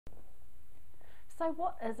So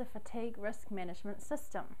what is a fatigue risk management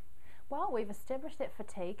system? Well, we've established that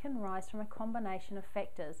fatigue can rise from a combination of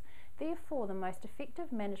factors. Therefore, the most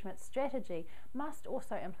effective management strategy must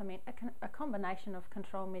also implement a combination of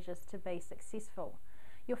control measures to be successful.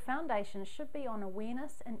 Your foundation should be on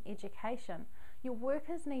awareness and education. Your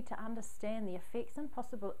workers need to understand the effects and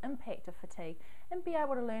possible impact of fatigue and be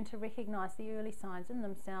able to learn to recognise the early signs in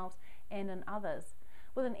themselves and in others,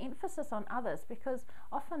 with an emphasis on others because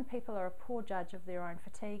often people are a poor judge of their own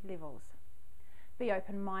fatigue levels. Be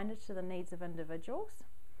open-minded to the needs of individuals.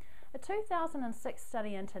 A 2006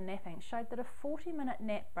 study into napping showed that a 40-minute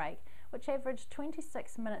nap break, which averaged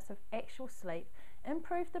 26 minutes of actual sleep,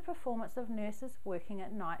 improved the performance of nurses working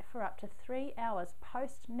at night for up to 3 hours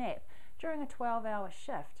post-nap during a 12-hour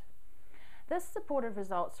shift. This supported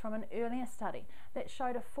results from an earlier study that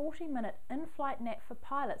showed a 40-minute in-flight nap for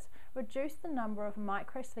pilots reduced the number of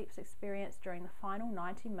micro-sleeps experienced during the final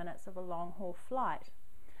 90 minutes of a long-haul flight.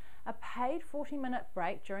 A paid 40-minute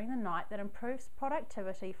break during the night that improves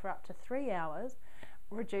productivity for up to 3 hours,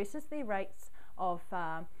 reduces the rates of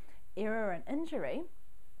error and injury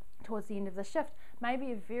towards the end of the shift, may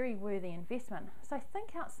be a very worthy investment. So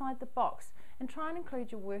think outside the box and try and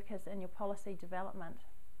include your workers in your policy development.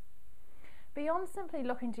 Beyond simply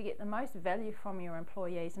looking to get the most value from your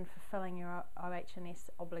employees and fulfilling your OH&S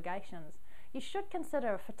obligations, you should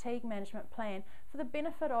consider a fatigue management plan for the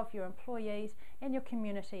benefit of your employees and your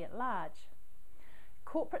community at large.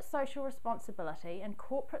 Corporate social responsibility and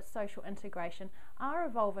corporate social integration are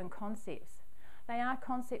evolving concepts. They are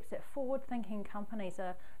concepts that forward-thinking companies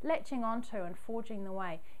are latching onto and forging the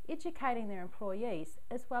way, educating their employees,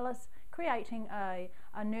 as well as creating a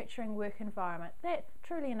nurturing work environment that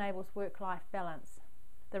truly enables work-life balance.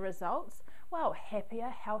 The results? Well, happier,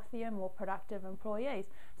 healthier, more productive employees.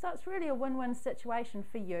 So it's really a win-win situation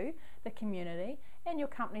for you, the community, and your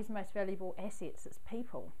company's most valuable assets, its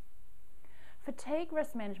people. Fatigue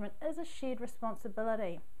risk management is a shared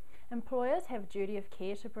responsibility. Employers have a duty of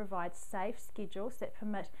care to provide safe schedules that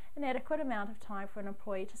permit an adequate amount of time for an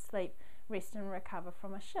employee to sleep, rest and recover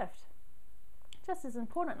from a shift. Just as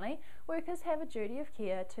importantly, workers have a duty of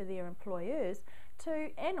care to their employers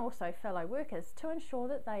and also fellow workers to ensure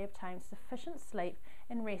that they obtain sufficient sleep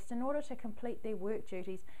and rest in order to complete their work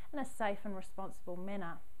duties in a safe and responsible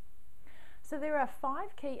manner. So there are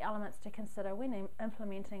 5 key elements to consider when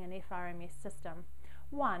implementing an FRMS system.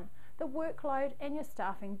 1. The workload and your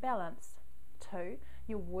staffing balance. 2.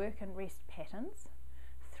 Your work and rest patterns.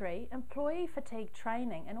 3. Employee fatigue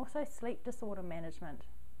training and also sleep disorder management.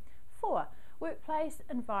 4. Workplace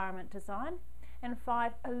environment design. And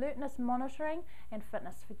 5. Alertness monitoring and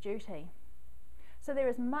fitness for duty. So there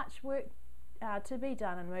is much work to be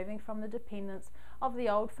done in moving from the dependence of the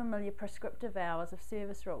old familiar prescriptive hours of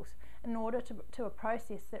service rules in order to a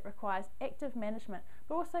process that requires active management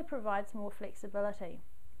but also provides more flexibility.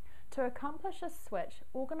 To accomplish this switch,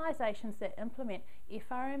 organisations that implement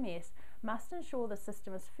FRMS must ensure the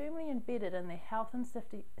system is firmly embedded in the health and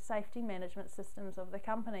safety management systems of the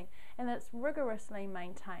company and that it's rigorously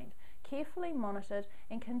maintained, carefully monitored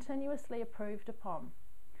and continuously approved upon.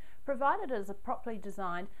 Provided it is a properly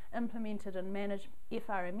designed, implemented and managed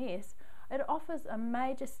FRMS, it offers a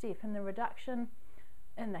major step in the reduction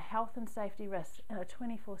in the health and safety risks in a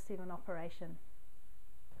 24/7 operation.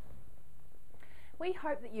 We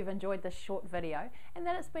hope that you've enjoyed this short video and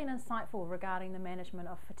that it's been insightful regarding the management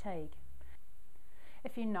of fatigue.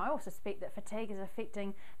 If you know or suspect that fatigue is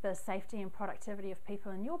affecting the safety and productivity of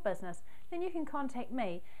people in your business, then you can contact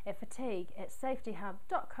me at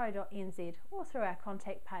fatigue@safetyhub.co.nz or through our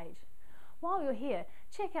contact page. While you're here,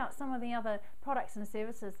 check out some of the other products and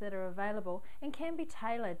services that are available and can be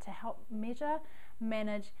tailored to help measure,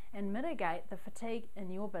 manage and mitigate the fatigue in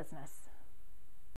your business.